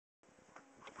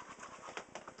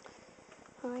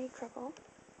Hi, Trouble.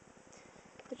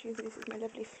 As you can see, this is my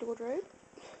lovely floor robe.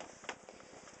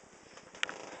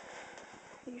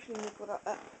 I usually nibble that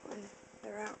up when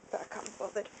they're out, but I can't be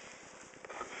bothered.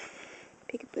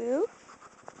 Peekaboo.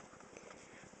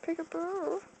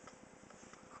 Peekaboo.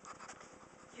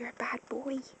 You're a bad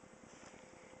boy. You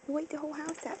wake the whole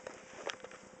house up.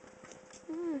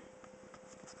 Sure.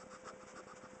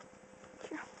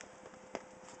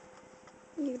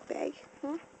 You need a bag,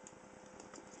 huh?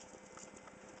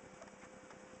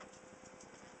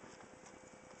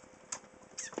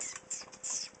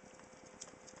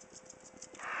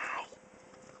 Hi.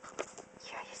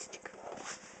 Yeah, you're such a good boy.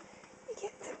 You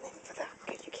get something for that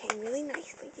because you came really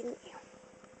nicely, didn't you?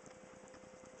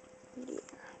 Yeah.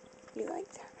 You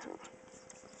like that, huh?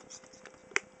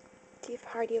 See if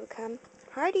Hardy will come.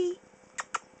 Hardy!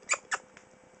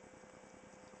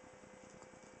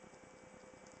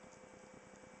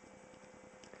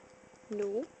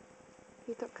 No,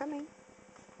 he's not coming.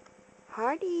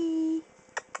 Hardy!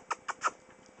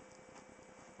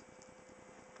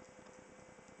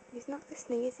 He's not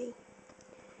listening, is he?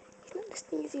 He's not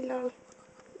listening, is he, Laurel?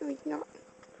 No, he's not.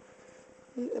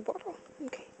 The bottle.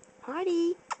 Okay.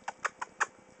 Hardy!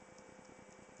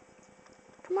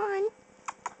 Come on!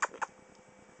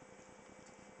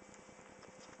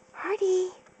 Hardy!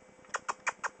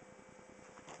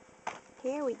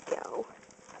 Here we go.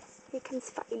 Here comes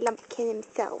Fatty Lumpkin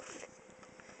himself.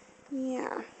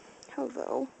 Yeah.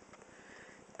 Hello.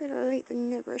 Better late than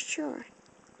never, sure.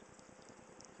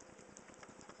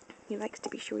 He likes to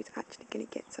be sure he's actually going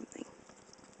to get something.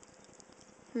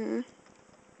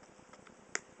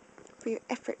 For your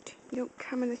effort. You don't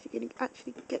come unless you're going to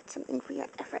actually get something for your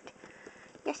effort.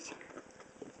 Yes.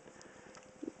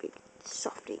 You big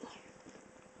softy.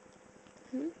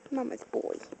 Mama's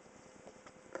boy.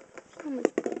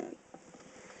 Mama's boy.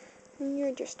 And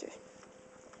you're just a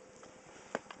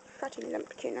fatty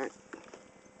lumpkin, aren't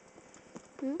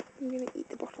you? I'm going to eat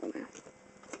the bottle now.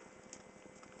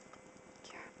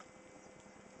 Yeah.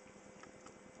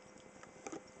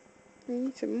 I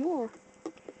need some more.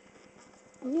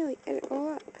 I nearly ate it all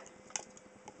up.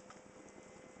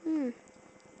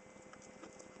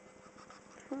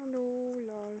 Hello,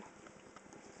 lol.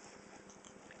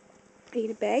 Eat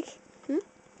a bag?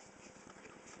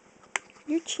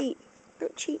 You cheat.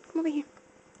 Don't cheat. Come over here.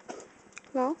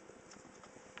 Lol.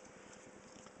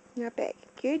 Now bag.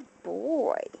 Good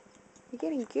boy. You're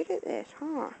getting good at this,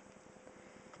 huh?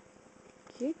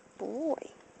 Good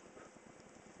boy.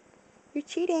 You're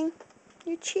cheating.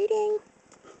 You're cheating.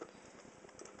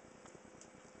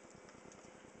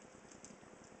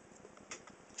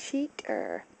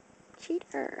 Cheater.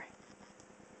 Cheater.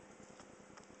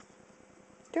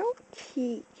 Don't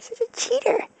cheat. You're such a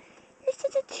cheater. You're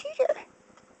such a cheater.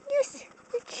 Yes,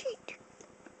 you cheat.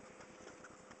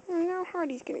 Oh, now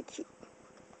Hardy's gonna cheat.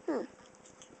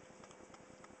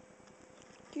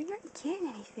 You're not getting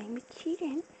anything with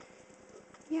cheating.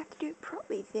 You have to do it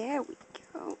properly. There we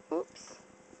go. Oops.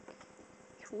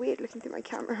 It's weird looking through my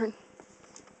camera.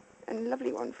 And a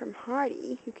lovely one from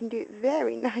Hardy, who can do it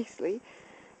very nicely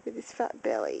with his fat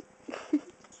belly.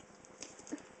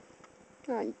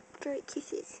 Oh, ferret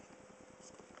kisses.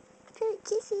 Ferret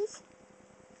kisses.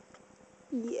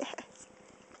 Yes.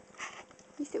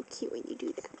 You're so cute when you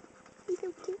do that. You're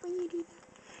so cute when you do that.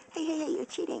 Hey, hey, hey, you're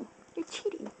cheating. You're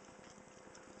cheating.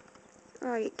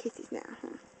 Oh, I get kisses now,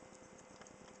 huh?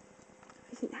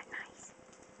 Isn't that nice?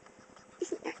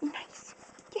 Isn't that nice?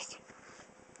 Yes.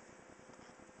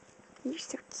 You're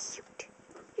so cute.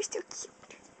 You're so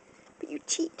cute. But you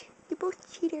cheat. You're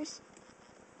both cheaters.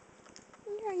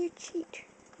 Yeah, you cheat.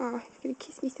 Oh, he's gonna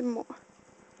kiss me some more.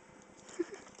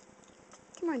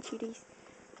 Come on, cheaties.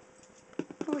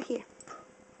 Over here.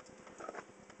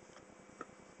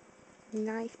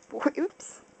 Nice boy.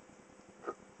 Oops.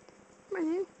 Come on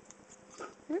in.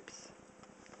 Oops.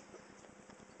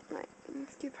 Right,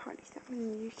 let's give Hardy some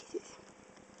and you kisses.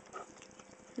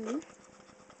 You're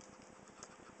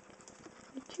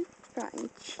too fat and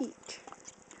cheat.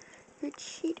 You're a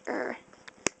cheater.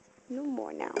 No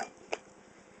more now.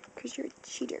 Because you're a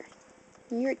cheater.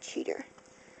 And you're a cheater.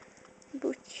 You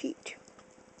both cheat.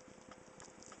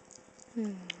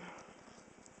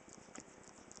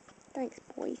 Thanks,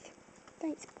 boys.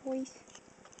 Thanks, boys.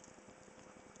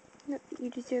 Not that you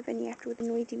deserve any after all the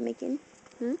noise you're making.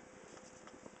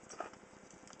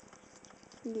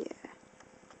 Yeah.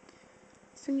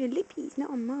 It's on your lippies, not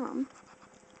on Mom.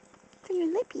 It's on your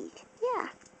lippies. Yeah.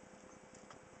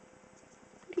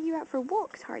 Look at you out for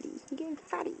walks, Hardy. You're getting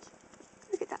fatty.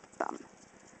 Look at that bum.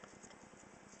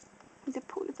 He's a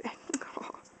polar bear.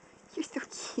 Oh, you're so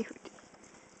cute.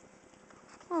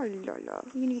 Oh, la la.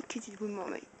 You need kisses with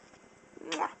Mommy.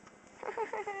 Mwah.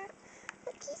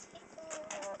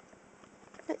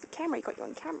 That's the camera. You got you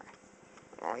on camera.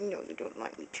 Oh, I know you don't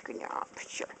like me picking it up.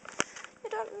 Sure. You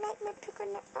don't like me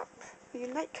picking it up.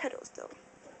 You like cuddles, though.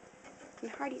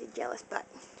 And Hardy's a jealous butt.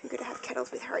 I'm gonna have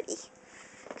cuddles with Hardy.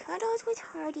 Cuddles with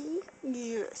Hardy?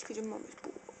 Yes, because your mama's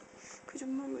bored. Because your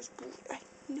mama's bored. I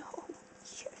know.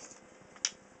 Yes.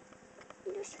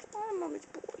 Yes, mama's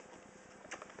bored.